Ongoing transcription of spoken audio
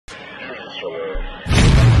What's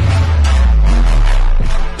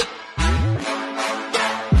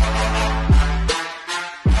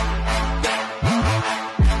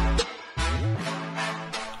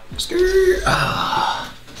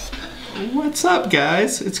up,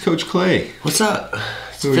 guys? It's Coach Clay. What's up?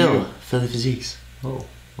 It's Who are Phil. you? Philly Physiques. Oh,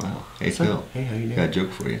 wow. Hey, What's Phil. up? Hey, how you doing? Got a joke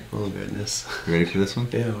for you. Oh, goodness. You ready for this one?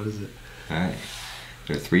 Yeah, what is it? All right.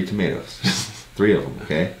 There are 3 tomatoes. 3 of them,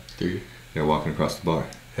 okay? 3. They're walking across the bar.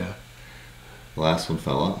 Yeah. The last one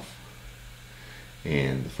fell off.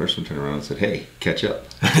 And the first one turned around and said, hey, catch up.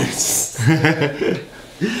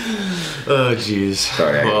 Oh, jeez.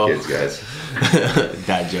 Sorry, I have kids, guys.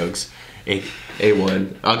 Dad jokes.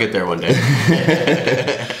 A1. I'll get there one day.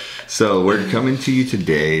 So we're coming to you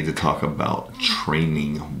today to talk about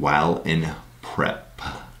training while in prep.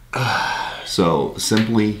 So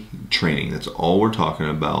simply training, that's all we're talking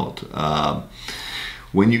about.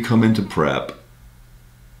 When you come into prep,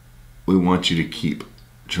 we want you to keep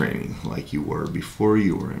training like you were before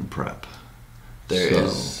you were in prep. There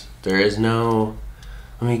is no,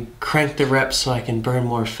 let me crank the reps so I can burn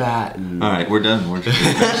more fat. And... All right, we're done.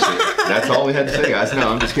 That's all we had to say, guys. No,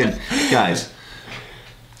 I'm just kidding. Guys,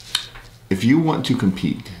 if you want to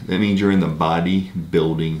compete, that means you're in the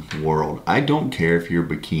bodybuilding world. I don't care if you're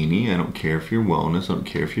bikini. I don't care if you're wellness. I don't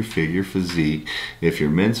care if you're figure physique, if you're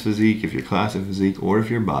men's physique, if you're classic physique, or if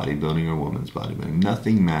you're bodybuilding or women's bodybuilding.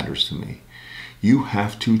 Nothing matters to me. You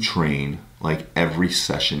have to train like every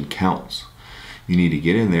session counts. You need to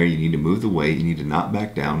get in there, you need to move the weight, you need to not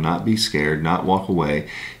back down, not be scared, not walk away.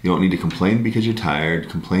 You don't need to complain because you're tired,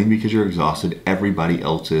 complain because you're exhausted. Everybody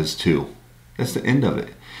else is too. That's the end of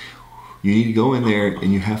it. You need to go in there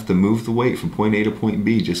and you have to move the weight from point A to point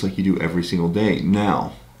B just like you do every single day.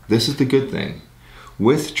 Now, this is the good thing.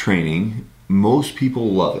 With training, most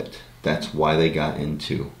people love it. That's why they got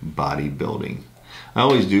into bodybuilding. I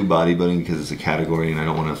always do bodybuilding because it's a category and I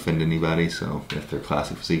don't want to offend anybody. So if they're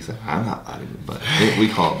classic physiques, I'm not bodybuilding, but we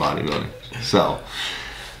call it bodybuilding. So,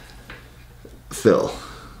 Phil.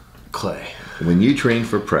 Clay. When you train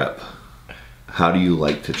for prep, how do you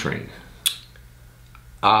like to train?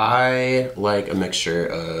 I like a mixture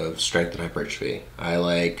of strength and hypertrophy. I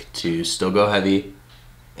like to still go heavy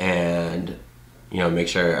and, you know, make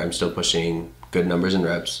sure I'm still pushing good numbers and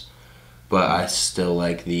reps. But I still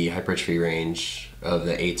like the hypertrophy range of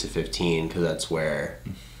the 8 to 15 because that's where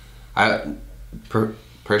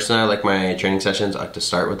personally I like my training sessions. I like to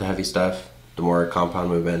start with the heavy stuff, the more compound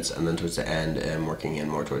movements, and then towards the end I'm working in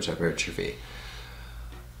more towards hypertrophy.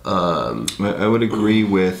 I would agree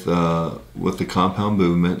with the compound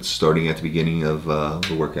movements starting at the beginning of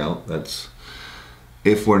the workout. That's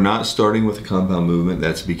if we're not starting with a compound movement,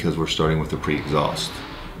 that's because we're starting with a pre-exhaust.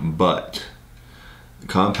 But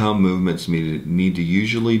compound movements need to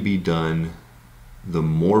usually be done the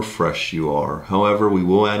more fresh you are. However, we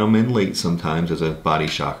will add them in late sometimes as a body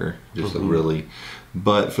shocker, just really.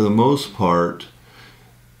 But for the most part,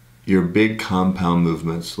 your big compound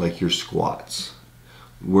movements like your squats,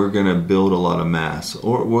 we're gonna build a lot of mass.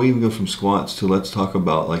 Or we'll even go from squats to, let's talk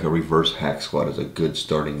about like a reverse hack squat as a good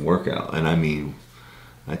starting workout. And I mean,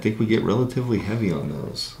 I think we get relatively heavy on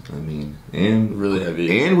those. I mean, and really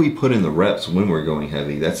heavy. And we put in the reps when we're going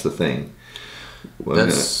heavy. That's the thing. Well,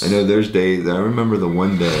 I know there's days. I remember the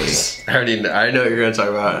one day. I know what you're gonna talk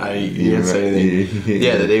about. You didn't say anything.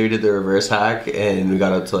 Yeah, the day we did the reverse hack and we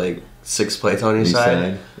got up to like 6 plates on each side.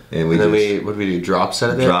 And then what did we do? Drop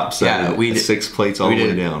set it? Drop set. Yeah, we did 6 plates all the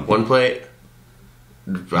way down. 1 plate.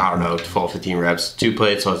 I don't know, 12, 15 reps. 2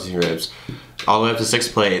 plates, 12, 15 reps. All the way up to 6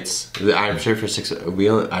 plates. I'm sure for 6, I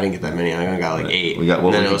didn't get that many. I only got like 8. And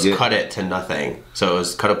then it was cut it to nothing. So it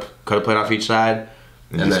was cut a plate off each side,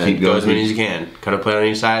 and then keep go as many as you can. Cut a plate on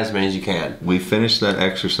each side, as many as you can. We finished that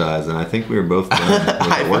exercise, and I think we were both done with the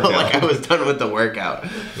workout. I felt like I was done with the workout.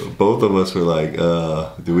 Both of us were like,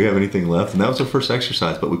 do we have anything left? And that was our first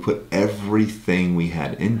exercise, but we put everything we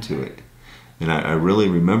had into it. And I really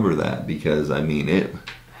remember that because, I mean,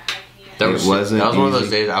 that was one of those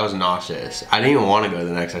days I was nauseous. I didn't even want to go to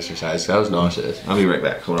the next exercise because I was nauseous. I'll be right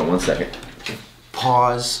back. Hold on 1 second.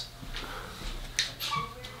 Pause.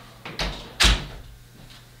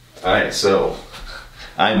 Alright, so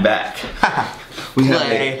I'm back. We have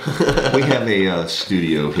a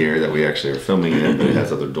studio here that we actually are filming in, but it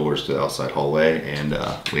has other doors to the outside hallway, and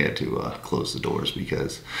we had to close the doors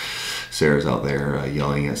because Sarah's out there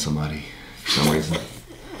yelling at somebody for some reason.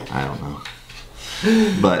 I don't know.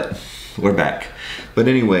 But we're back. But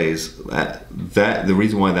anyways, the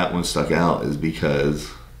reason why that one stuck out is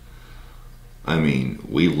because, I mean,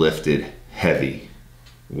 we lifted heavy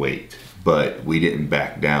weight, but we didn't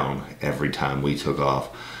back down every time we took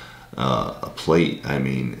off a plate. I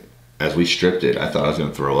mean, as we stripped it, I thought I was going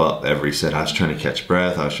to throw up every set. I was trying to catch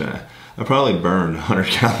breath. I probably burned 100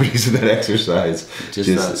 calories in that exercise. Just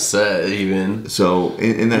that set even. So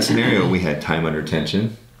in that scenario, we had time under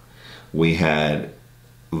tension. We had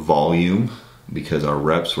volume because our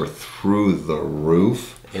reps were through the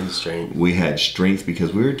roof. And strength. We had strength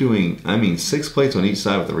because we were doing, 6 plates on each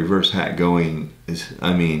side with the reverse hack going,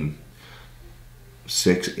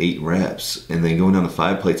 6-8 reps. And then going down to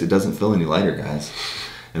 5 plates, it doesn't feel any lighter, guys.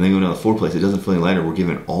 And then going down to 4 plates, it doesn't feel any lighter. We're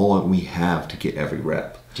giving all we have to get every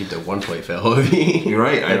rep. Dude, the 1 plate fell heavy. You're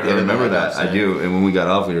right. I remember that. I do. And when we got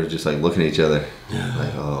off, we were just like looking at each other.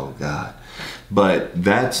 Like, oh, God. But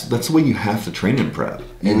that's the way you have to train in prep.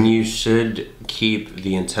 And you should keep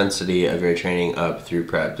the intensity of your training up through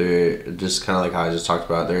prep. Just kind of like how I just talked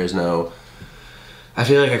about, there is no... I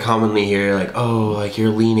feel like I commonly hear like, oh, like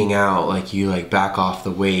you're leaning out, like you like back off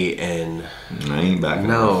the weight, and I ain't backing off.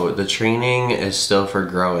 No, the training is still for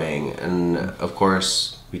growing. And of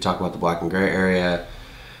course, we talk about the black and gray area.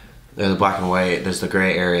 There's the black and white, there's the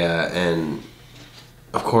gray area, and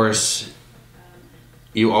of course,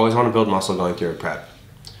 you always want to build muscle going through a prep.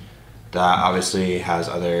 That obviously has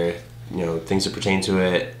other, things that pertain to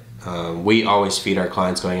it. We always feed our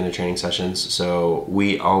clients going into training sessions, so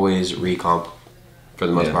we always recomp for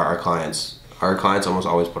the most part our clients. Our clients almost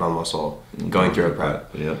always put on muscle going through a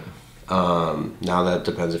prep. Yep. Now that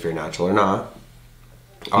depends if you're natural or not.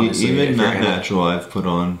 Obviously, even not natural, I've put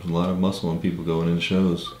on a lot of muscle on people going into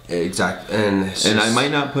shows. Exactly. And I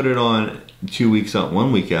might not put it on 2 weeks out,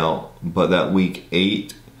 1 week out, but that week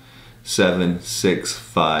 8, 7, 6,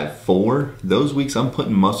 5, 4, those weeks I'm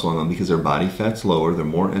putting muscle on them because their body fat's lower, they're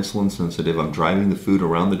more insulin sensitive, I'm driving the food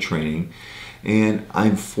around the training, and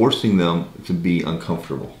I'm forcing them to be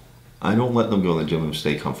uncomfortable. I don't let them go in the gym and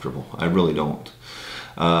stay comfortable. I really don't.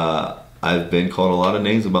 I've been called a lot of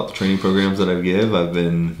names about the training programs that I give. I've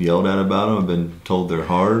been yelled at about them. I've been told they're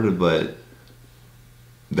hard, but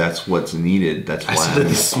that's what's needed. That's why I said it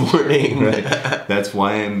this morning. Right? That's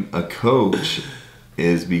why I'm a coach,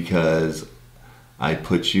 is because I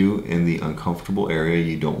put you in the uncomfortable area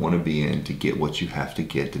you don't want to be in to get what you have to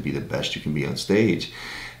get to be the best you can be on stage.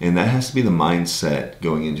 And that has to be the mindset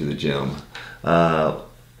going into the gym.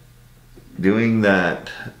 Doing that,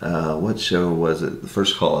 what show was it? The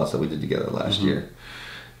first call-outs that we did together last year.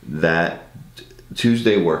 That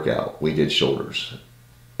Tuesday workout, we did shoulders.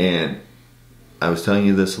 And I was telling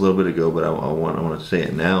you this a little bit ago, but I want to say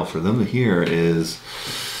it now for them to hear is,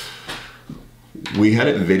 we had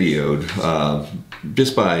it videoed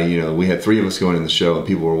just by, we had 3 of us going in the show and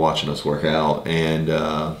people were watching us work out. And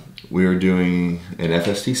we were doing an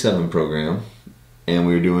FST7 program. And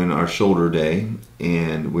we were doing our shoulder day,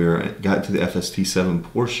 and we got to the FST7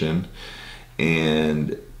 portion,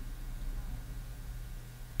 and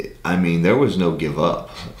there was no give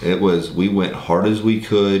up. It was, we went hard as we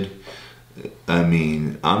could.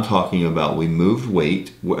 I'm talking about, we moved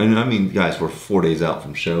weight, and guys, we're 4 days out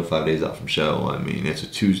from show, 5 days out from show. It's a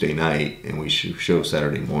Tuesday night, and we show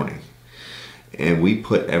Saturday morning. And we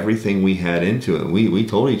put everything we had into it. We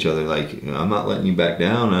told each other, like, I'm not letting you back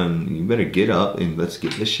down, and you better get up and let's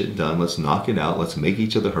get this shit done. Let's knock it out. Let's make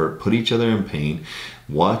each other hurt, put each other in pain.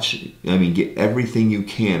 Get everything you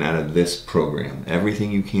can out of this program,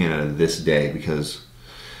 everything you can out of this day, because,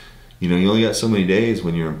 you only got so many days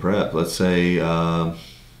when you're in prep. Let's say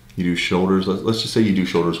you do shoulders. Let's just say you do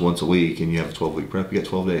shoulders once a week and you have a 12-week prep. You got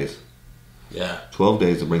 12 days. Yeah. 12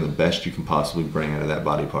 days to bring the best you can possibly bring out of that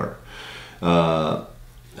body part.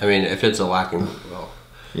 If it's a lacking,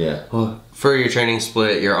 well, for your training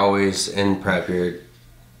split, you're always in prep. You're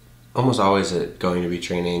almost always going to be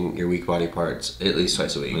training your weak body parts at least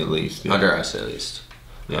twice a week. At least, yeah. Under us, at least.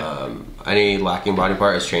 Yeah. Any lacking body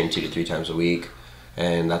part is trained 2 to 3 times a week,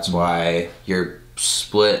 and that's why your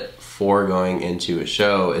split for going into a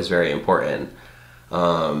show is very important.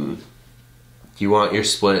 You want your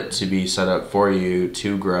split to be set up for you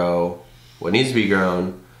to grow what needs to be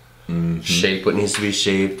grown. Shape what needs to be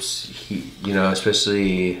shaped.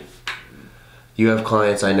 Especially you have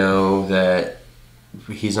clients I know that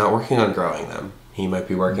he's not working on growing them. He might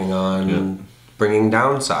be working on bringing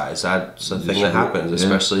down size. That's a thing that happens,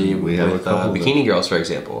 especially with bikini girls, for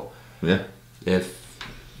example. Yeah. If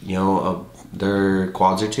their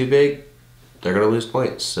quads are too big, they're gonna lose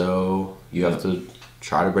points. So you have to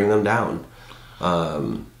try to bring them down.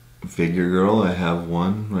 Figure girl, I have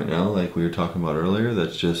one right now, like we were talking about earlier,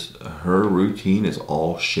 that's just, her routine is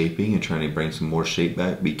all shaping and trying to bring some more shape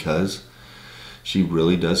back, because she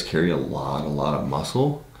really does carry a lot of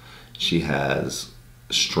muscle. She has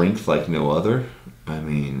strength like no other.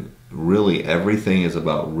 Really everything is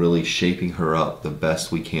about really shaping her up the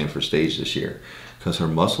best we can for stage this year. because her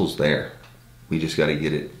muscle's there. We just got to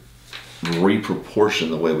get it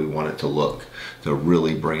reproportioned the way we want it to look to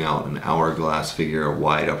really bring out an hourglass figure, a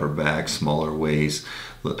wide upper back, smaller waist.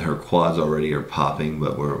 Her quads already are popping,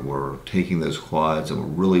 but we're taking those quads and we're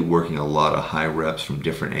really working a lot of high reps from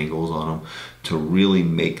different angles on them to really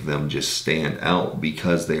make them just stand out,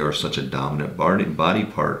 because they are such a dominant body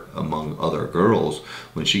part among other girls.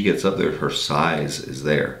 When she gets up there, her size is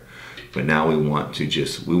there. But now we want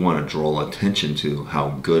to draw attention to how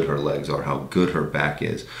good her legs are, how good her back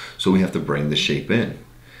is. So we have to bring the shape in,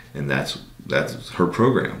 and that's her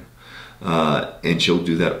program. And she'll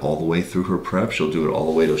do that all the way through her prep. She'll do it all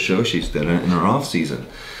the way to show. She's done it in her off season.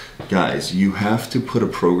 Guys, you have to put a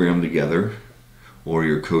program together, or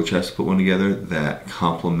your coach has to put one together that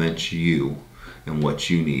complements you and what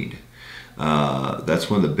you need. That's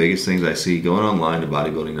one of the biggest things I see going online to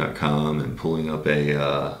bodybuilding.com and pulling up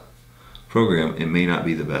a program. It may not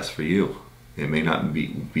be the best for you. It may not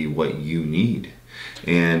be what you need.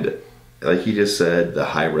 And like you just said, the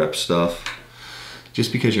high rep stuff,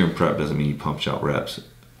 just because you're in prep doesn't mean you punch out reps.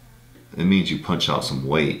 It means you punch out some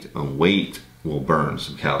weight, and weight will burn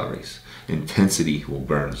some calories. Intensity will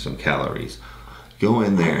burn some calories. Go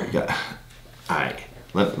in there. All right,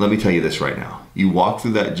 let me tell you this right now. You walk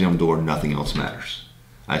through that gym door, nothing else matters.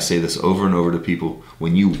 I say this over and over to people.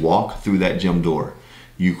 When you walk through that gym door,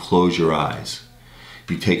 you close your eyes.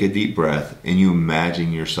 You take a deep breath and you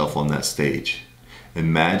imagine yourself on that stage.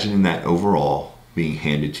 Imagine that overall being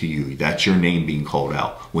handed to you. That's your name being called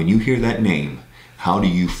out. When you hear that name, how do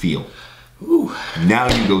you feel? Ooh.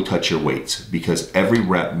 Now you go touch your weights, because every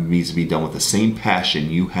rep needs to be done with the same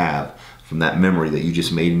passion you have from that memory that you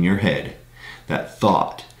just made in your head. That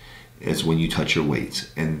thought is when you touch your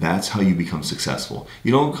weights, and that's how you become successful.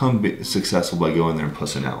 You don't become successful by going there and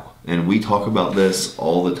pussing out. And we talk about this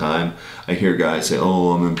all the time. I hear guys say,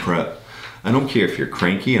 oh, I'm in prep. I don't care if you're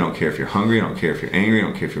cranky, I don't care if you're hungry, I don't care if you're angry, I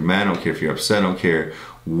don't care if you're mad, I don't care if you're upset, I don't care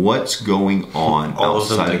what's going on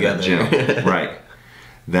outside of that gym. Right.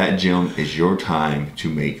 That gym is your time to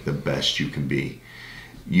make the best you can be.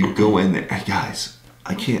 You go in there, guys,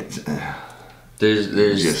 I can't.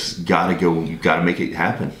 There's just gotta go, you gotta make it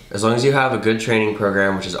happen. As long as you have a good training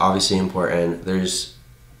program, which is obviously important, there's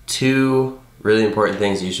two really important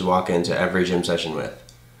things you should walk into every gym session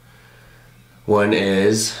with. One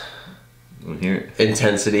is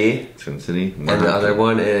intensity. And the other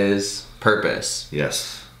one is purpose.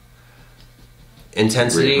 Yes.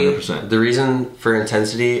 Intensity, 100%. The reason for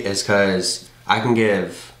intensity is because I can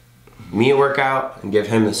give me a workout and give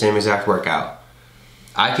him the same exact workout.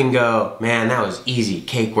 I can go, man, that was easy,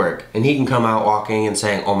 cake work. And he can come out walking and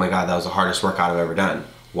saying, oh my God, that was the hardest workout I've ever done.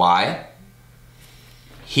 Why?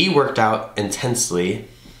 He worked out intensely.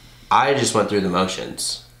 I just went through the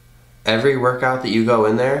motions. Every workout that you go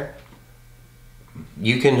in there,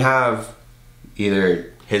 you can have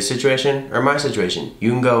either his situation or my situation.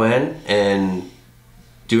 You can go in and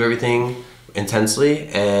do everything intensely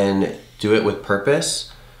and do it with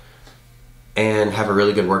purpose and have a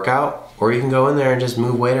really good workout, or you can go in there and just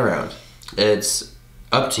move weight around. It's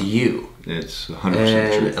up to you. It's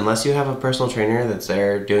 100% true. Unless you have a personal trainer that's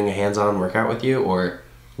there doing a hands-on workout with you, or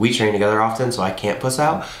we train together often, so I can't puss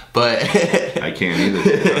out, but I can't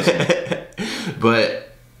either. But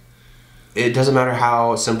it doesn't matter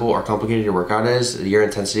how simple or complicated your workout is, your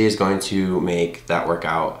intensity is going to make that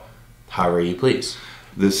workout however you please.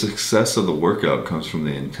 The success of the workout comes from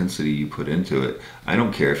the intensity you put into it. I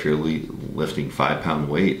don't care if you're lifting 5-pound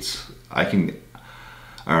weights.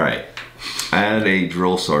 Alright, I had a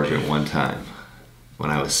drill sergeant one time. When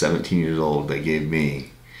I was 17 years old, they gave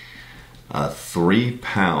me a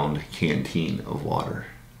 3-pound canteen of water.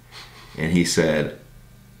 And he said,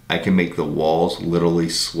 I can make the walls literally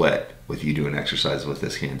sweat with you doing exercise with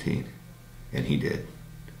this canteen. And he did.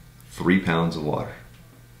 3 pounds of water.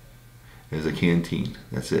 It was a canteen.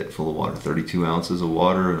 That's it, full of water. 32 ounces of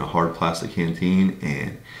water in a hard plastic canteen.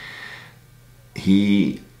 And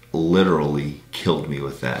he literally killed me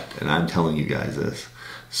with that. And I'm telling you guys this.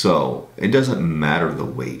 So it doesn't matter the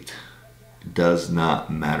weight. It does not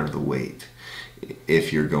matter the weight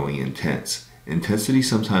if you're going intense. Intensity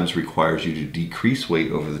sometimes requires you to decrease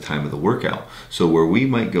weight over the time of the workout. So where we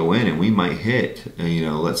might go in and we might hit,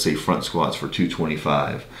 let's say front squats for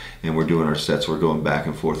 225, and we're doing our sets, we're going back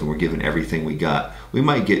and forth and we're giving everything we got. We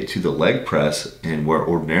might get to the leg press, and where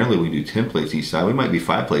ordinarily we do 10 plates each side, we might be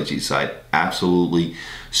 5 plates each side, absolutely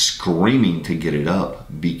screaming to get it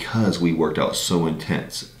up because we worked out so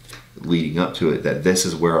intense leading up to it that this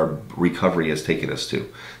is where our recovery has taken us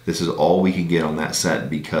to. This is all we can get on that set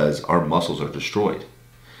because our muscles are destroyed.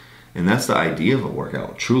 And that's the idea of a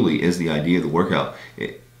workout. Truly is the idea of the workout.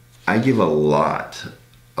 I give a lot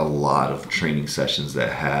of training sessions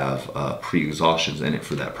that have pre-exhaustions in it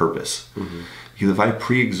for that purpose. Because if I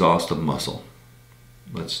pre-exhaust a muscle,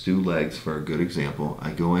 let's do legs for a good example.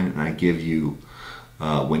 I go in and I give you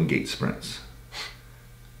Wingate sprints.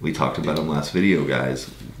 We talked about them last video, guys.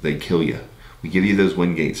 They kill you. We give you those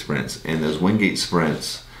Wingate sprints, and those Wingate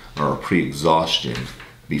sprints are a pre-exhaustion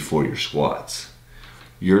before your squats.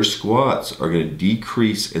 Your squats are going to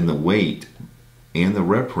decrease in the weight and the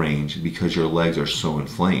rep range because your legs are so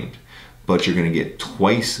inflamed, but you're going to get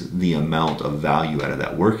twice the amount of value out of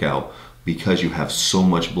that workout because you have so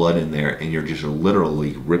much blood in there and you're just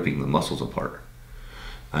literally ripping the muscles apart.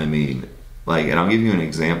 I mean, like, and I'll give you an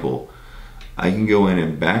example. I can go in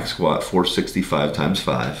and back squat 465 times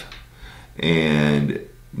 5 and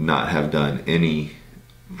not have done any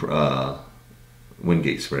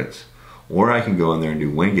Wingate sprints. Or I can go in there and do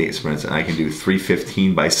Wingate sprints and I can do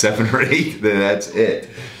 315 by 7 or 8. Then that's it.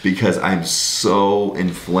 Because I'm so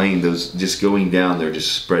inflamed. Those just going down there,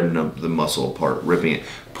 just spreading up the muscle apart, ripping it,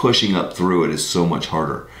 pushing up through it is so much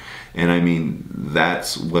harder. And I mean,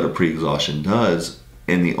 that's what a pre-exhaustion does.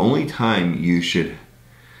 And the only time you should,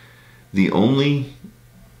 the only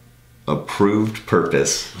approved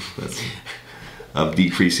purpose of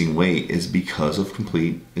decreasing weight is because of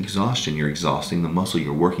complete exhaustion. You're exhausting the muscle.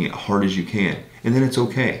 You're working it hard as you can. And then it's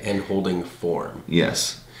okay. And holding form.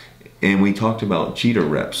 Yes. And we talked about cheater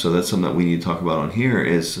reps. So that's something that we need to talk about on here,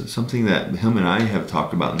 is something that him and I have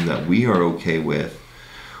talked about and that we are okay with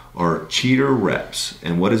are cheater reps.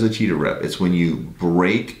 And what is a cheater rep? It's when you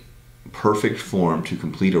break perfect form to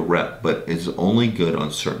complete a rep, but it's only good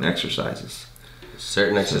on certain exercises.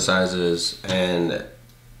 Certain exercises, and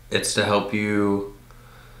it's to help you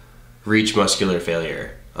reach muscular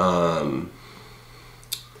failure.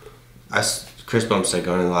 Chris Bumstead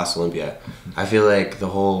going to the last Olympia, I feel like the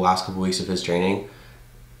whole last couple weeks of his training,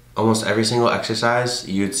 almost every single exercise,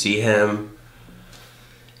 you'd see him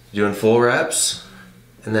doing full reps,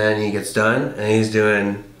 and then he gets done, and he's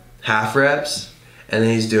doing half reps, and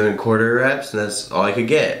then he's doing quarter reps, and that's all I could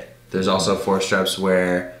get. There's also forced reps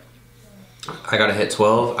where I gotta hit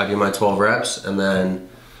 12, I do my 12 reps, and then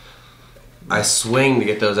I swing to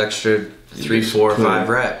get those extra 3, 4, 5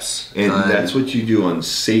 reps. And that's what you do on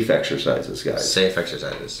safe exercises, guys. Safe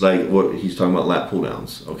exercises. Like what he's talking about, lat pull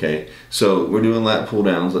downs, okay? So we're doing lat pull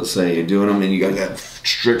downs, let's say you're doing them and you gotta get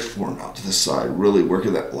strict form out to the side, really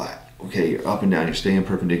working that lat. Okay, you're up and down, you're staying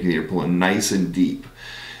perpendicular, you're pulling nice and deep.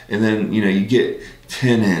 And then, you know, you get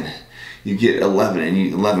 10 in, you get 11, and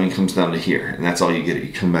 11 comes down to here, and that's all you get.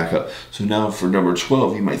 You come back up. So now for number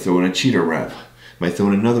 12, you might throw in a cheater rep. You might throw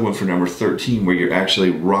in another one for number 13, where you're actually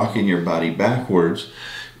rocking your body backwards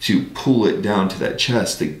to pull it down to that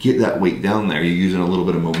chest to get that weight down there. You're using a little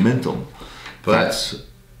bit of momentum. But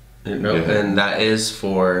and that is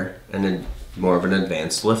for more of an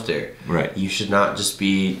advanced lifter. Right. You should not just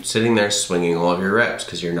be sitting there swinging all of your reps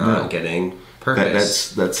because you're not getting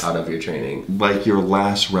purpose that's out of your training. Like your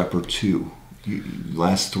last rep or two,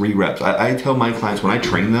 last 3 reps. I tell my clients when I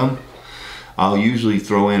train them, I'll usually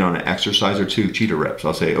throw in on an exercise or 2 cheater reps.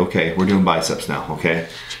 I'll say, okay, we're doing biceps now, okay?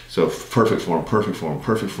 So perfect form, perfect form,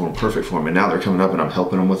 perfect form, perfect form. And now they're coming up and I'm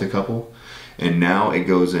helping them with a couple. And now it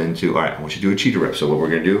goes into, all right, I want you to do a cheater rep. So what we're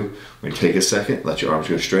gonna do, we're gonna take a second, let your arms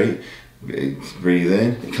go straight, breathe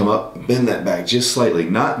in, come up, bend that back just slightly.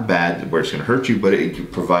 Not bad where it's going to hurt you, but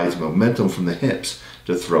it provides momentum from the hips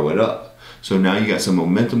to throw it up. So now you got some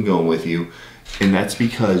momentum going with you, and that's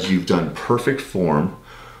because you've done perfect form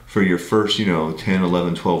for your first, 10,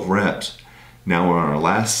 11, 12 reps. Now we're on our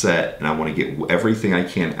last set, and I want to get everything I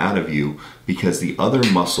can out of you because the other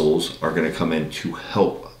muscles are going to come in to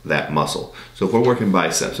help that muscle. So if we're working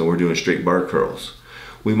biceps and we're doing straight bar curls,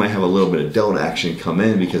 we might have a little bit of delta action come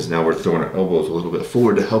in because now we're throwing our elbows a little bit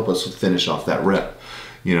forward to help us finish off that rep,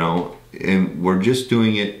 and we're just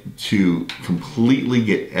doing it to completely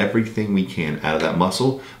get everything we can out of that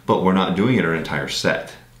muscle, but we're not doing it our entire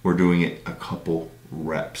set. We're doing it a couple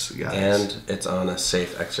reps, guys. And it's on a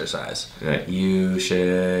safe exercise. Right. You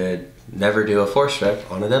should never do a force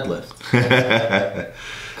rep on a deadlift.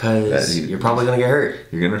 Because you're probably going to get hurt.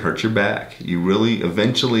 You're going to hurt your back. You really,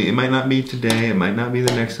 eventually, it might not be today, it might not be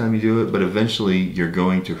the next time you do it, but eventually you're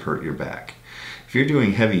going to hurt your back. If you're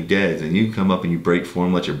doing heavy deads and you come up and you break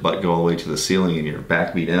form, let your butt go all the way to the ceiling and your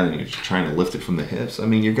back be down and you're trying to lift it from the hips, I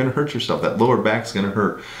mean, you're going to hurt yourself. That lower back's going to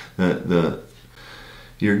hurt.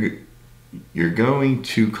 You're going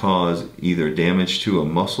to cause either damage to a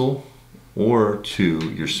muscle or to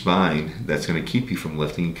your spine that's going to keep you from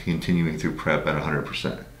lifting and continuing through prep at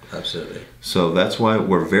 100%. Absolutely. So that's why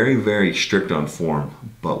we're very, very strict on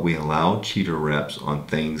form, but we allow cheater reps on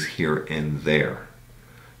things here and there.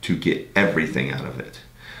 to get everything out of it.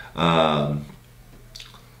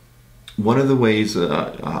 One of the ways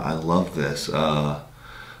I love this,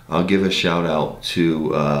 I'll give a shout out to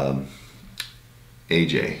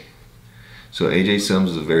AJ. So AJ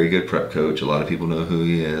Sims is a very good prep coach. A lot of people know who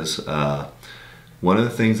he is. One of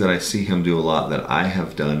the things that I see him do a lot that I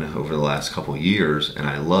have done over the last couple years and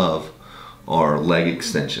I love are leg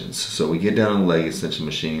extensions. So we get down on the leg extension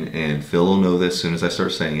machine, and Phil will know this as soon as I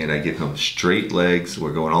start saying it. I give him straight legs.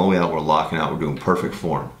 We're going all the way out. We're locking out. We're doing perfect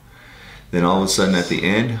form. Then all of a sudden at the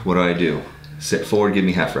end, what do? Sit forward, give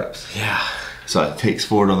me half reps. Yeah. So it takes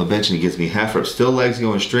forward on the bench and he gives me half reps. Still legs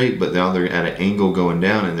going straight, but now they're at an angle going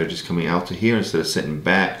down and they're just coming out to here instead of sitting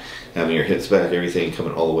back, having your hips back, everything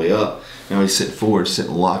coming all the way up. Now he's sitting forward,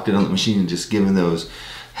 sitting locked in on the machine and just giving those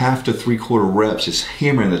half to 3/4 reps, just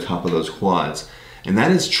hammering the top of those quads. And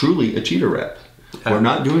that is truly a cheater rep. We're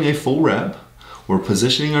not doing a full rep. We're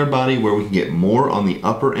positioning our body where we can get more on the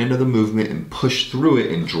upper end of the movement and push through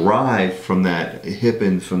it and drive from that hip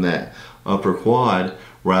and from that upper quad,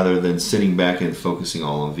 rather than sitting back and focusing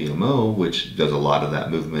all on VMO, which does a lot of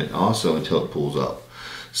that movement also until it pulls up.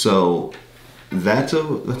 So that's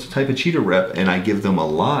a type of cheater rep, and I give them a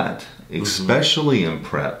lot, especially in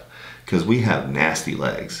prep, because we have nasty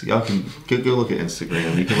legs. Y'all can go look at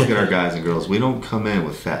Instagram. You can look at our guys and girls. We don't come in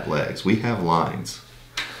with fat legs. We have lines.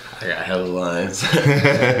 I got hella lines.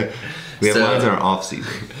 We have lines in our off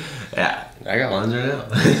season. Yeah, I got lines right now.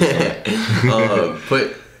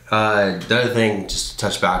 The other thing, just to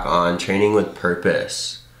touch back on training with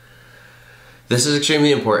purpose. This is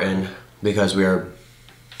extremely important because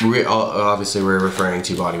obviously we're referring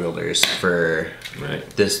to bodybuilders for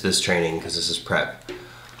this training, because this is prep.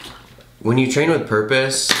 When you train with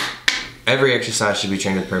purpose, every exercise should be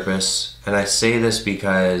trained with purpose. And I say this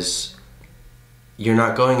because you're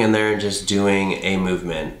not going in there and just doing a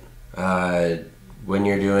movement. When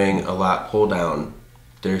you're doing a lat pull down,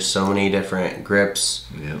 there's so many different grips,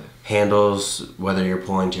 handles, whether you're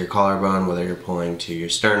pulling to your collarbone, whether you're pulling to your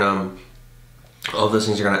sternum. All those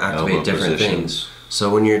things are going to activate different things.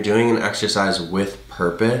 So when you're doing an exercise with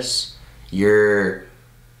purpose, let's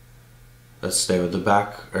stay with the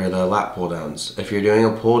back or the lat pull downs. If you're doing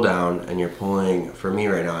a pull down and you're pulling, for me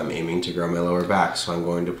right now, I'm aiming to grow my lower back, so I'm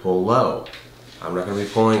going to pull low. I'm not going to be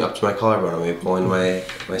pulling up to my collarbone. I'm going to be pulling my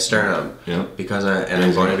sternum. Because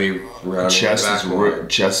I'm going to be rounding chest my back more.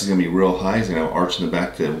 Chest is going to be real high. He's going to have arch in the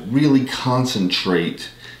back to really concentrate.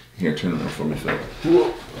 Here, turn it on for me, Phil.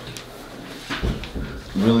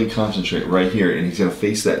 Really concentrate right here, and he's going to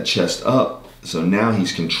face that chest up. So now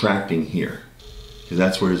he's contracting here, because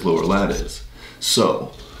that's where his lower lat is.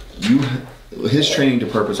 So his training to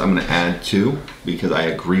purpose, I'm going to add to, because I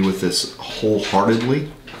agree with this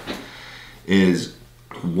wholeheartedly, is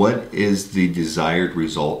what is the desired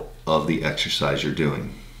result of the exercise you're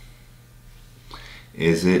doing?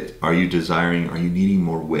 Are you needing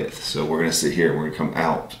more width? So we're going to sit here and we're going to come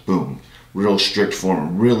out, boom, real strict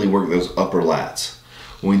form, really work those upper lats.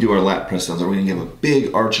 When we do our lat press downs, we're going to give a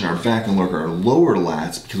big arch in our back and work our lower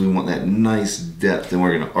lats, because we want that nice depth, and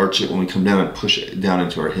we're going to arch it when we come down and push it down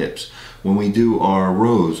into our hips. When we do our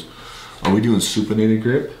rows, are we doing supinated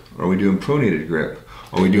grip? Or are we doing pronated grip?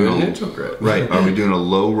 Are we doing a neutral grip? Right. Are we doing a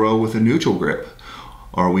low row with a neutral grip?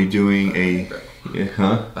 Are we doing a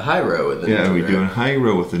high row with a neutral grip? Yeah, are we doing high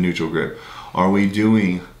row with a neutral grip? Are we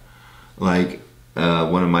doing like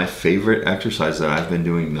one of my favorite exercises that I've been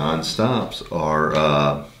doing non-stops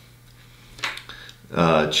are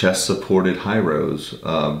chest supported high rows,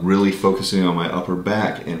 really focusing on my upper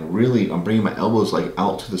back, and really I'm bringing my elbows like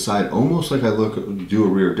out to the side, almost like I do a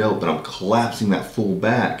rear delt, but I'm collapsing that full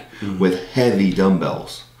back with heavy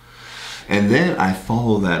dumbbells. And then I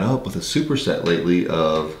follow that up with a superset lately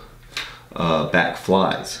of back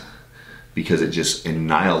flies, because it just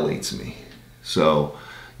annihilates me. So,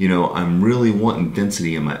 I'm really wanting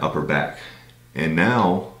density in my upper back. And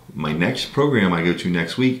now my next program I go to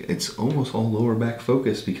next week, it's almost all lower back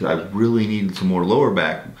focused, because I really need some more lower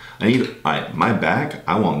back. My back,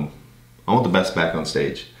 I want the best back on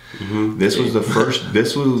stage. This was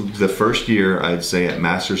the first year, I'd say, at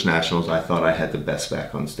Masters Nationals, I thought I had the best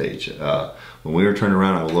back on stage. When we were turning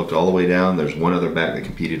around, I looked all the way down. There's one other back that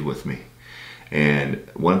competed with me. And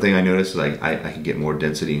one thing I noticed is I can get more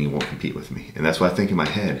density and he won't compete with me. And that's what I think in my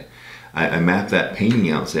head. I map that painting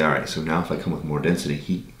out and say, all right, so now if I come with more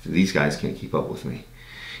density, these guys can't keep up with me.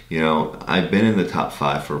 I've been in the top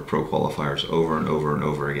 5 for pro qualifiers over and over and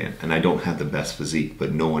over again. And I don't have the best physique,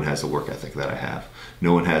 but no one has the work ethic that I have.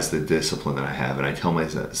 No one has the discipline that I have. And I tell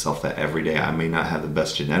myself that every day. I may not have the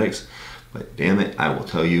best genetics, but damn it, I will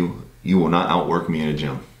tell you, you will not outwork me in a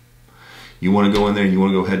gym. You want to go in there, you want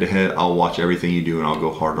to go head to head, I'll watch everything you do and I'll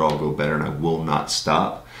go harder, I'll go better, and I will not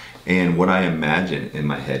stop. And what I imagine in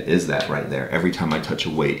my head is that right there. Every time I touch a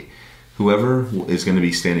weight, whoever is going to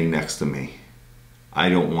be standing next to me, I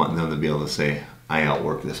don't want them to be able to say, I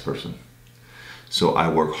outwork this person. So I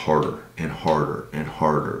work harder and harder and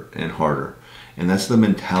harder and harder. And that's the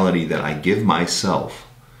mentality that I give myself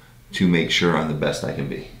to make sure I'm the best I can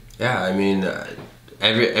be. Yeah, I mean,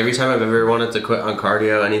 every time I've ever wanted to quit on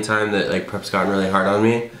cardio, anytime that like prep's gotten really hard on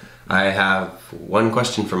me, I have one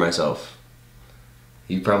question for myself.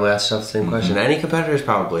 You probably ask yourself the same question. Any competitors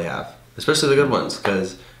probably have, especially the good ones,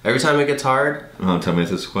 because every time it gets hard. Tell me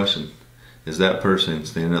this question: is that person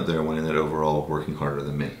standing up there winning that overall working harder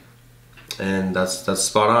than me? And that's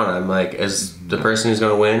spot on. I'm like, is the person who's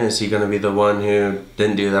going to win, is he going to be the one who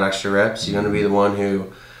didn't do that extra reps? Is he going to be the one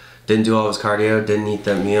who didn't do all his cardio, didn't eat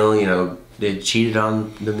that meal, you know, they cheated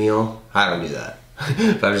on the meal? I don't do that.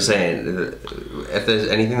 But I'm just saying, if there's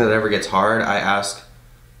anything that ever gets hard, I ask,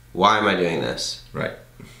 why am I doing this? Right.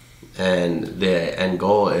 And the end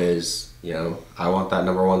goal is, you know, I want that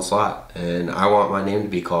 #1 slot, and I want my name to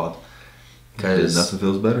be called. Because nothing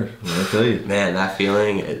feels better, I tell you. Man, that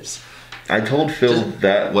feeling is... I told Phil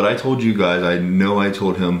that what I told you guys, I know I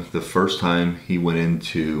told him the first time he went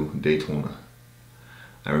into Daytona.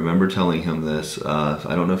 I remember telling him this.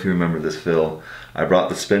 I don't know if you remember this, Phil. I brought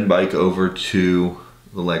the spin bike over to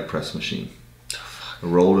the leg press machine. I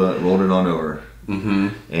rolled it on over.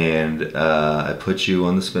 And I put you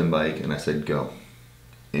on the spin bike and I said, go.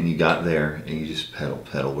 And you got there and you just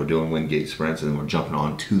pedal. We're doing Wingate sprints and then we're jumping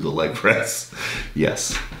on to the leg press.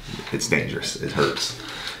 Yes, it's dangerous. It hurts.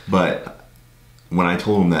 But when I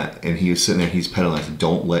told him that and he was sitting there, he's pedaling, I said,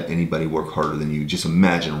 don't let anybody work harder than you. Just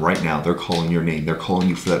imagine right now, they're calling your name. They're calling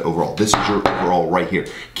you for that overall. This is your overall right here.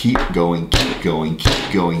 Keep going, keep going,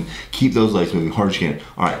 keep going. Keep those legs moving hard as you can.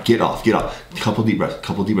 All right, get off. Couple deep breaths.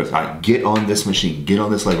 All right, get on this machine. Get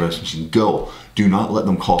on this leg press machine. Go. Do not let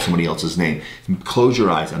them call somebody else's name. Close your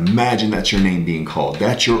eyes. Imagine that's your name being called.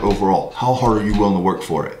 That's your overall. How hard are you willing to work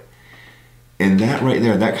for it? And that right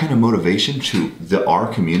there, that kind of motivation to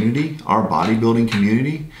our community, our bodybuilding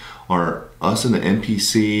community, or us in the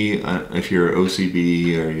NPC, if you're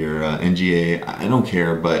OCB or you're NGA, I don't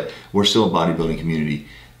care, but we're still a bodybuilding community.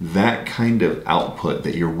 That kind of output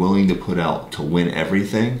that you're willing to put out to win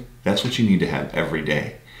everything, that's what you need to have every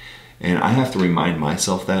day. And I have to remind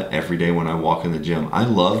myself that every day when I walk in the gym. I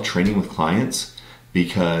love training with clients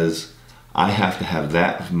because I have to have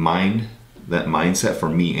that mindset for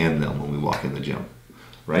me and them when we walk in the gym,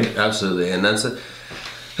 right? Absolutely. And that's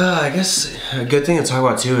I guess a good thing to talk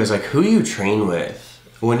about too is like who you train with.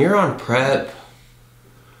 When you're on prep,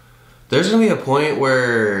 there's gonna be a point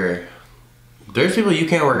where there's people you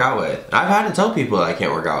can't work out with. I've had to tell people I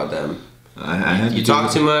can't work out with them. You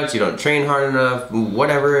talk too much, you don't train hard enough,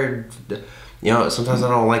 whatever. You know, sometimes I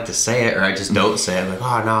don't like to say it, or I just don't say it. I'm like,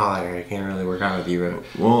 oh no, I can't really work out with you.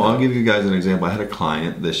 Well, I'll give you guys an example. I had a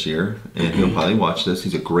client this year, and he'll probably watch this.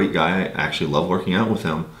 He's a great guy. I actually love working out with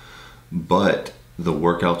him, but the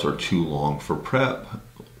workouts are too long for prep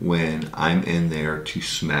when I'm in there to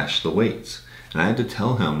smash the weights. And I had to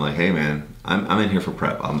tell him, like, hey man, I'm in here for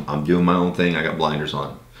prep. I'm doing my own thing. I got blinders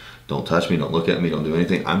on. Don't touch me. Don't look at me. Don't do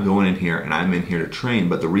anything. I'm going in here, and I'm in here to train.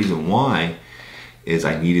 But the reason why is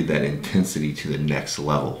I needed that intensity to the next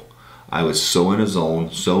level. I was so in a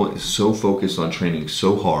zone, so focused on training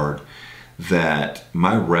so hard that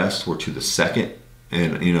my rests were to the second.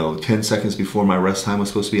 And you know, 10 seconds before my rest time was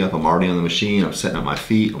supposed to be up, I'm already on the machine, I'm setting up my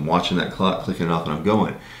feet, I'm watching that clock, clicking it off, and I'm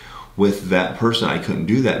going. With that person, I couldn't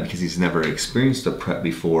do that because he's never experienced a prep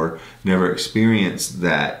before, never experienced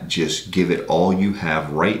that just give it all you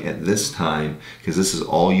have right at this time, because this is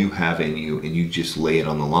all you have in you, and you just lay it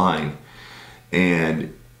on the line.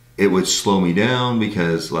 And it would slow me down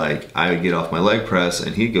because like I would get off my leg press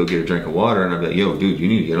and he'd go get a drink of water and I'd be like, yo dude, you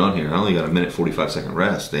need to get on here. I only got a minute 45-second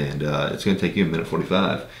rest and it's gonna take you a minute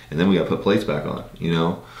 45 and then we gotta put plates back on, you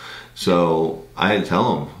know? So I had to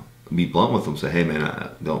tell him, be blunt with him, say, hey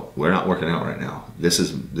man, we're not working out right now. This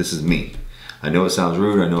is me. I know it sounds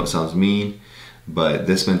rude, I know it sounds mean, but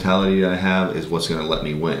this mentality that I have is what's gonna let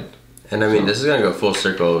me win. And I mean, this is gonna go full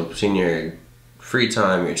circle between your free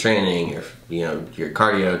time, your training, your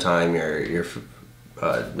cardio time, your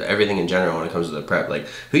everything in general when it comes to the prep. Like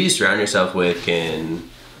who you surround yourself with can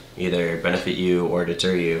either benefit you or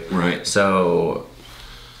deter you. Right. So,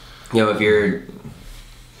 you know, if you're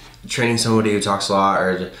training somebody who talks a lot,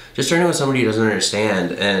 or just training with somebody who doesn't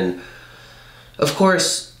understand, and of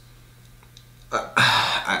course,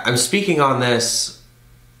 I'm speaking on this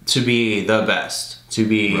to be the best, to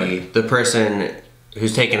be the person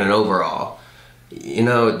who's taken an overall. You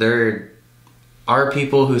know, are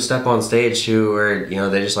people who step on stage who are, you know,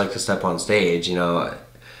 they just like to step on stage, you know.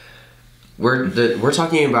 We're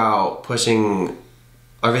talking about pushing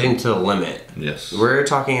everything to the limit. Yes. We're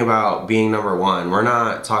talking about being number one. We're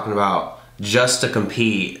not talking about just to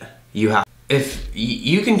compete. If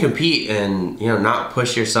you can compete and, you know, not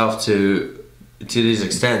push yourself to these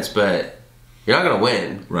extents, but you're not gonna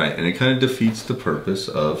win. Right, and it kind of defeats the purpose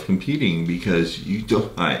of competing because you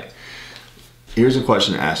don't. All right. Here's a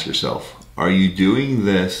question to ask yourself: are you doing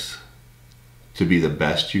this to be the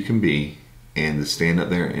best you can be and to stand up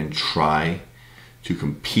there and try to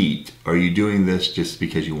compete? Are you doing this just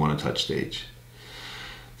because you want to touch stage?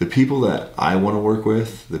 The people that I want to work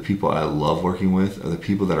with, the people I love working with, are the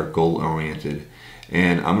people that are goal-oriented.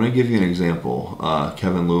 And I'm going to give you an example.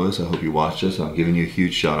 Kevin Lewis, I hope you watch this. I'm giving you a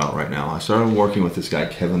huge shout out right now. I started working with this guy,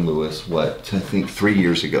 Kevin Lewis, I think 3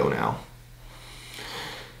 years ago now.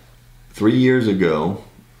 3 years ago,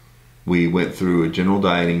 we went through a general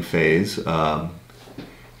dieting phase.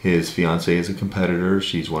 His fiance is a competitor.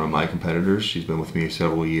 She's one of my competitors. She's been with me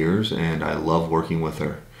several years, and I love working with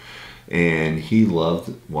her. And he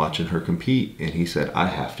loved watching her compete, and he said, I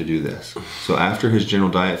have to do this. So after his general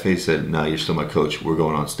diet phase, said, no, you're still my coach. We're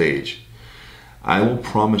going on stage. I will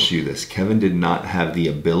promise you this. Kevin did not have the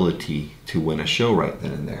ability to win a show right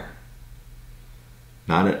then and there.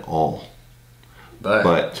 Not at all.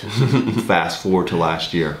 But fast forward to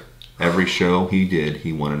last year. Every show he did,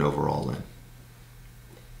 he won an overall in.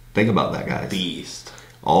 Think about that, guys. Beast.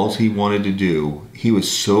 All he wanted to do, he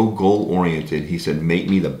was so goal-oriented, he said, make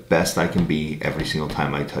me the best I can be every single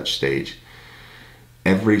time I touch stage.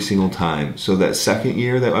 Every single time. So that second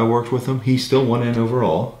year that I worked with him, he still won in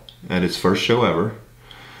overall at his first show ever.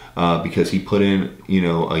 Because he put in, you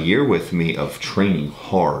know, a year with me of training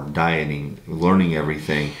hard, dieting, learning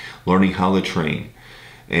everything, learning how to train.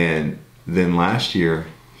 And then last year,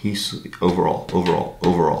 he's overall.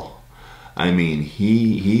 I mean,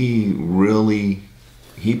 he really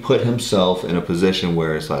put himself in a position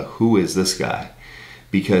where it's like, who is this guy?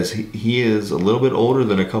 Because he is a little bit older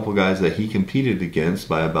than a couple guys that he competed against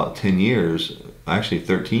by about 10 years, actually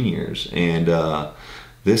 13 years. And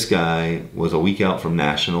this guy was a week out from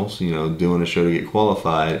nationals, you know, doing a show to get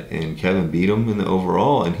qualified, and Kevin beat him in the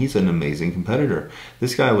overall, and he's an amazing competitor.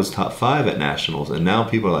 This guy was top 5 at nationals, and now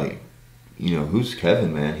people are like, you know, who's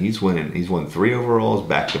Kevin, man? He's winning. He's won 3 overalls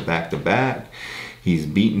back to back to back. He's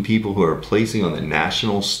beaten people who are placing on the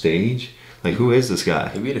national stage. Like, who is this guy?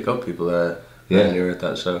 He beat a couple people that knew at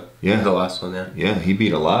that show. Yeah. The last one, yeah. Yeah, he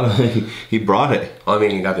beat a lot of he brought it. Well, I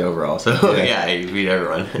mean, he got the overall, so yeah, he beat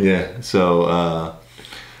everyone. Yeah, so,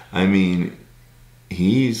 I mean,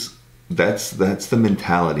 that's the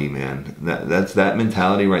mentality, man. That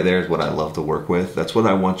mentality right there is what I love to work with. That's what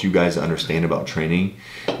I want you guys to understand about training,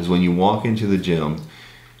 is when you walk into the gym,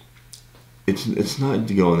 it's not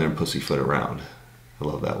to go in there and pussyfoot around. I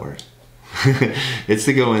love that word. It's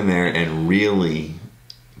to go in there and really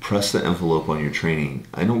press the envelope on your training.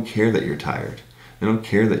 I don't care that you're tired. I don't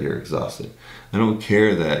care that you're exhausted. I don't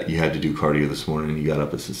care that you had to do cardio this morning and you got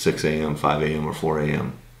up at 6 a.m., 5 a.m., or 4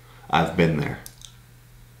 a.m. I've been there.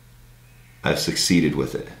 I've succeeded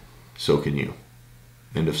with it. So can you.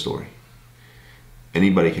 End of story.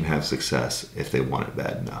 Anybody can have success if they want it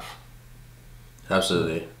bad enough.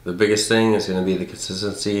 Absolutely. The biggest thing is going to be the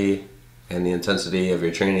consistency and the intensity of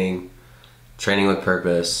your training. Training with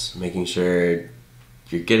purpose, making sure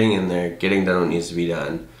you're getting in there, getting done what needs to be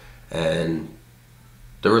done, and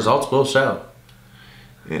the results will show.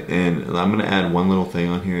 And I'm going to add one little thing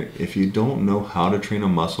on here. If you don't know how to train a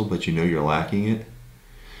muscle, but you know you're lacking it,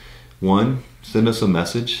 1, send us a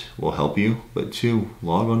message. We'll help you. But 2,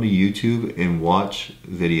 log on to YouTube and watch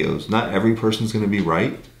videos. Not every person's going to be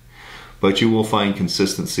right, but you will find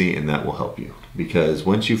consistency, and that will help you. Because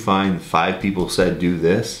once you find 5 people said do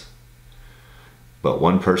this, but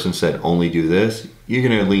 1 person said only do this, you're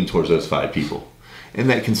going to lean towards those 5 people. And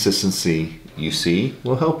that consistency you see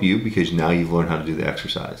will help you because now you've learned how to do the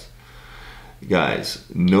exercise. Guys,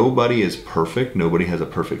 nobody is perfect. Nobody has a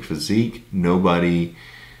perfect physique. Nobody...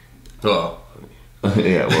 Oh.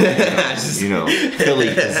 Yeah, well, you know,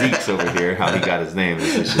 Philly Physiques over here, how he got his name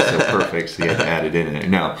is just so perfect, so he had to add it in there.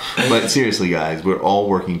 No, but seriously, guys, we're all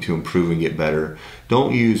working to improve and get better.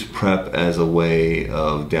 Don't use prep as a way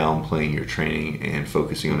of downplaying your training and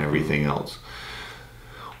focusing on everything else.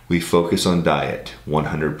 We focus on diet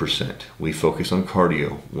 100%. We focus on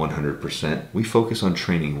cardio 100%. We focus on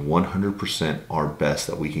training 100% our best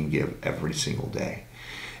that we can give every single day.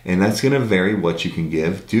 And that's going to vary what you can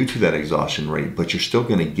give due to that exhaustion rate, but you're still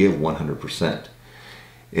going to give 100%.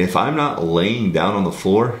 If I'm not laying down on the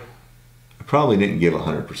floor, I probably didn't give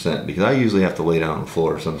 100% because I usually have to lay down on the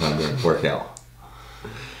floor sometime during the workout.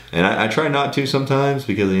 And I try not to sometimes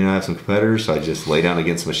because, you know, I have some competitors, so I just lay down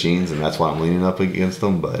against machines, and that's why I'm leaning up against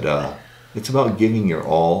them. But it's about giving your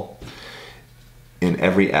all in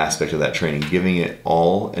every aspect of that training, giving it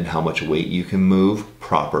all and how much weight you can move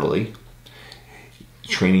properly,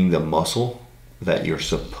 training the muscle that you're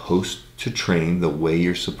supposed to train the way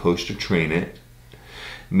you're supposed to train it.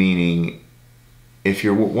 Meaning, if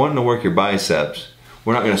you're wanting to work your biceps,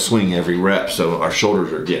 we're not going to swing every rep so our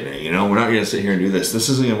shoulders are getting it, you know? We're not going to sit here and do this. This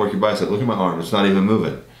isn't going to work your bicep. Look at my arm. It's not even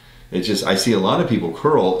moving. It's just, I see a lot of people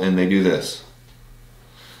curl and they do this.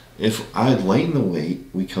 If I lighten the weight,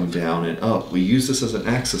 we come down and up. We use this as an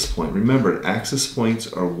axis point. Remember, axis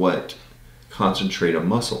points are what concentrate a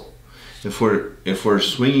muscle. If we're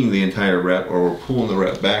swinging the entire rep or we're pulling the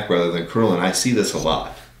rep back rather than curling, I see this a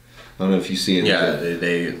lot. I don't know if you see it. Yeah,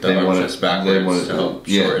 they want it backwards to help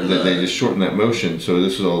shorten they just shorten that motion. So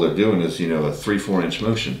this is all they're doing is, you know, a 3-4 inch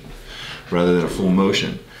motion rather than a full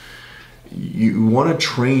motion. You want to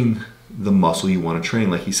train the muscle you want to train,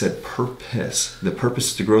 like he said, purpose. The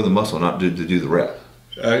purpose is to grow the muscle, not to do the rep.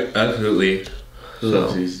 Absolutely. So,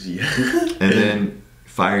 and then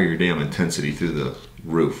fire your damn intensity through the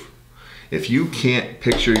roof. If you can't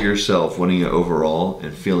picture yourself winning an overall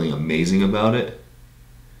and feeling amazing about it,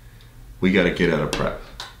 we got to get out of prep.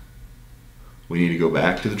 We need to go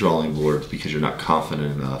back to the drawing board because you're not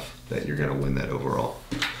confident enough that you're going to win that overall.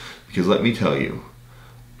 Because let me tell you,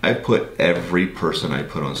 I put every person I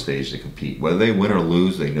put on stage to compete. Whether they win or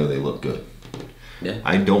lose, they know they look good. Yeah.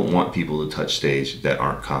 I don't want people to touch stage that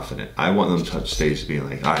aren't confident. I want them to touch stage being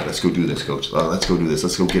like, all right, let's go do this, coach. Let's go do this.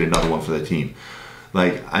 Let's go get another one for the team.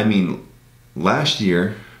 Like, I mean, last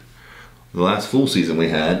year, the last full season we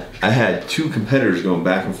had, I had 2 competitors going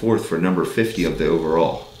back and forth for number 50 of the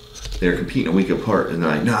overall. They were competing a week apart, and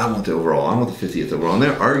they're like, no, I want the overall. I want the 50th overall. And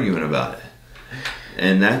they're arguing about it.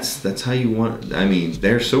 And that's how you want, I mean,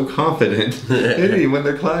 they're so confident. They didn't even win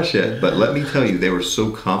their class yet. But let me tell you, they were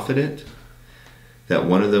so confident that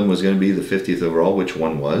one of them was going to be the 50th overall, which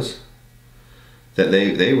one was, that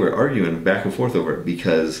they were arguing back and forth over it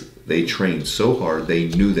because they trained so hard, they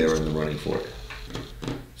knew they were in the running for it.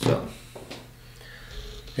 So.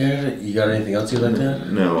 Yeah, you got anything else you'd like to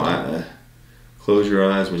add? No, close your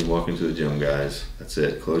eyes when you walk into the gym, guys. That's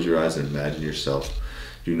it. Close your eyes and imagine yourself.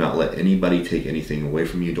 Do not let anybody take anything away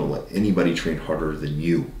from you. Don't let anybody train harder than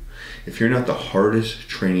you. If you're not the hardest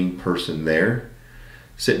training person there,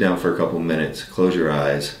 sit down for a couple minutes, close your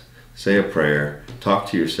eyes, say a prayer, talk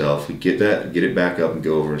to yourself, get it back up and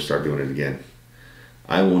go over and start doing it again.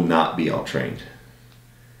 I will not be out-trained.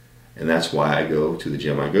 And that's why I go to the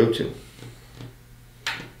gym I go to.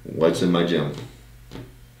 What's in my gym?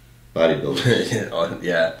 Bodybuilders.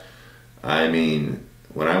 Yeah. I mean,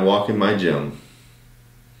 when I walk in my gym,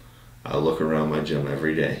 I look around my gym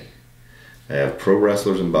every day. I have pro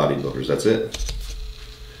wrestlers and bodybuilders, that's it.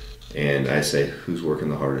 And I say, who's working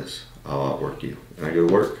the hardest? I'll outwork you. And I go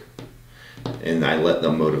to work. And I let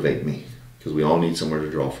them motivate me. Because we all need somewhere to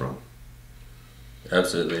draw from.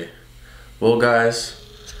 Absolutely. Well, guys,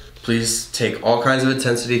 please take all kinds of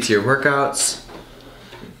intensity to your workouts.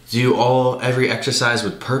 Do every exercise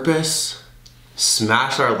with purpose.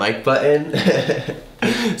 Smash our like button.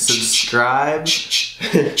 Subscribe.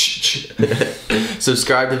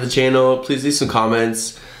 Subscribe to the channel. Please leave some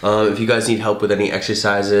comments. If you guys need help with any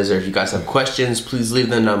exercises or if you guys have questions, please leave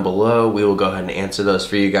them down below. We will go ahead and answer those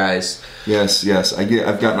for you guys. Yes.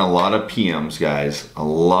 I've gotten a lot of PMs, guys. A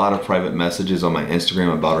lot of private messages on my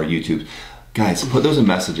Instagram about our YouTube. Guys, put those in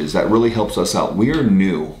messages. That really helps us out. We are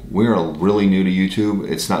new. We are really new to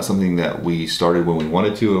YouTube. It's not something that we started when we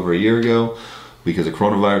wanted to over a year ago. Because of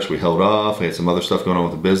coronavirus, we held off. We had some other stuff going on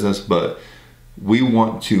with the business. But we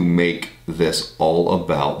want to make this all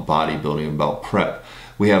about bodybuilding, about prep.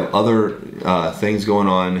 We have other things going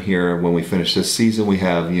on here. When we finish this season, we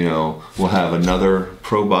have, we'll have another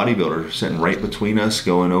pro bodybuilder sitting right between us,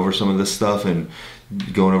 going over some of this stuff and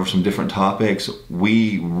going over some different topics.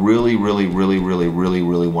 We really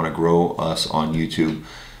want to grow us on YouTube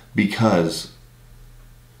because,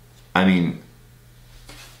 I mean,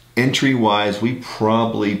 entry-wise, we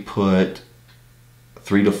probably put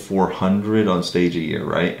 300 to 400 on stage a year,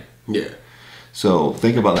 right? Yeah. So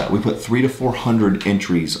think about that. We put 300 to 400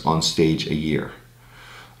 entries on stage a year,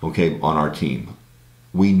 okay, on our team.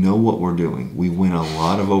 We know what we're doing. We win a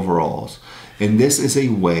lot of overalls. And this is a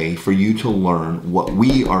way for you to learn what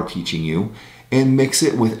we are teaching you and mix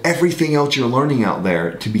it with everything else you're learning out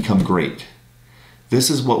there to become great. This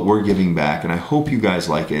is what we're giving back, and I hope you guys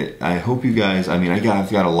like it. I hope you guys,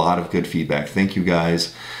 I've got a lot of good feedback. Thank you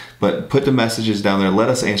guys. But put the messages down there. Let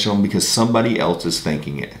us answer them because somebody else is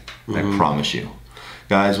thinking it. I promise you.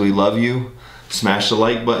 Guys, we love you. Smash the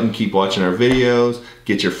like button. Keep watching our videos.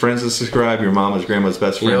 Get your friends to subscribe. Your mama's, grandma's,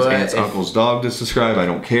 best friends, aunts, uncles, dog to subscribe. I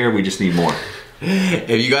don't care. We just need more.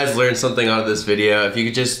 If you guys learned something out of this video, if you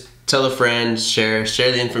could just tell a friend, share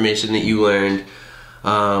the information that you learned,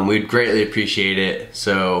 we'd greatly appreciate it.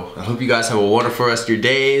 So I hope you guys have a wonderful rest of your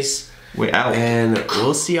days. We're out. And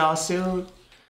we'll see y'all soon.